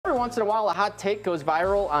once in a while a hot take goes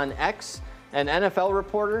viral on X. An NFL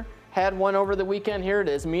reporter had one over the weekend. Here it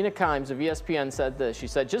is. Mina Kimes of ESPN said this. She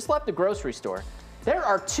said, just left the grocery store. There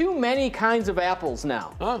are too many kinds of apples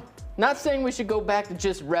now. Huh? Not saying we should go back to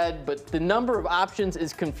just red, but the number of options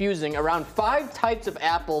is confusing. Around 5 types of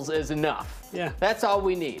apples is enough. Yeah. That's all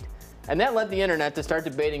we need. And that led the internet to start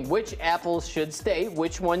debating which apples should stay,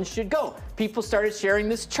 which ones should go. People started sharing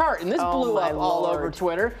this chart, and this blew up all over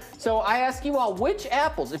Twitter. So I ask you all, which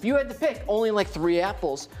apples, if you had to pick only like 3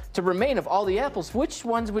 apples to remain of all the apples, which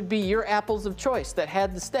ones would be your apples of choice that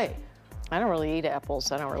had to stay? I don't really eat apples.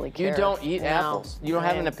 I don't really care. You don't eat apples. You don't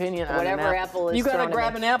have an opinion on whatever an apple is. You gotta thrown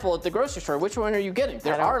grab an apple at the grocery store. Which one are you getting?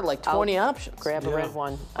 There are like 20 options. Grab a red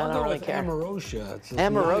one. I don't really care. Amarosia. It's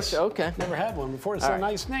Amarosia, nice. okay. Never had one before. It's a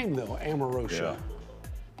nice name though, Amarosia.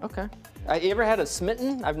 Yeah. Okay. You ever had a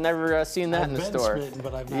smitten? I've never seen that in the store. Smitten,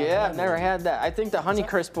 but I've not I've never had that. I think the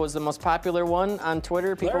Honeycrisp was the most popular one on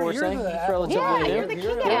Twitter. People were saying it's relatively new. You're the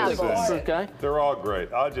king of apples. Okay. They're all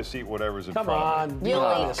great. I'll just eat whatever's in front of me.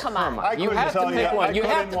 Come on. You have to pick one. You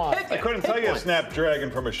have to pick it. I couldn't tell you a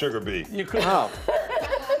snapdragon from a sugar bee. You could. Oh.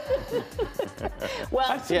 Well,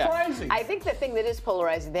 That's surprising. I think the thing that is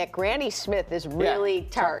polarizing, that Granny Smith is really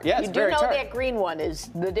tart. Yeah, it's you do very know tart. that green one is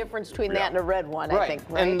the difference between that and a red one, I think,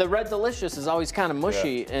 right? And the Red Delicious is always kind of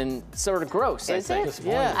mushy and sort of gross, Is I think. it?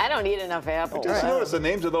 Yeah. I don't eat enough apples. Just notice the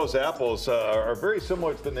names of those apples are very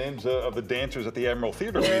similar to the names of the dancers at the Emerald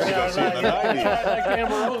Theater we used to go see in the 90s. I like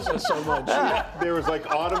Amarosa so much. There was like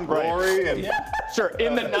Autumn Glory and Sure,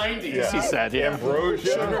 in the 90s, he said. Yeah.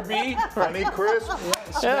 Ambrosia, Sugar bee.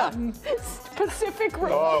 Honeycrisp. Yeah. Pacific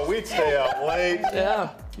Rim. Oh, we'd stay out late. Yeah.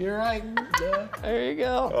 You're right. There you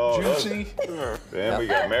go. Oh, Juicy. Then we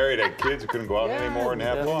got married, had kids, couldn't go out anymore and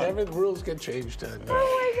have fun. Never the rules get changed. Oh my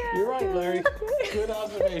God. You're right, Larry. Good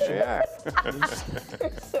observation. Yeah.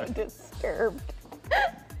 You're so disturbed.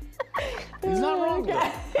 He's not wrong,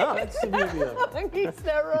 though. That's the beauty of it. He's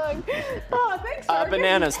not wrong. Oh, thanks, Sergeant.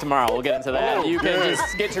 Bananas tomorrow. We'll get into that. You can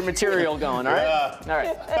just get your material going, all right? Yeah. All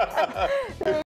right.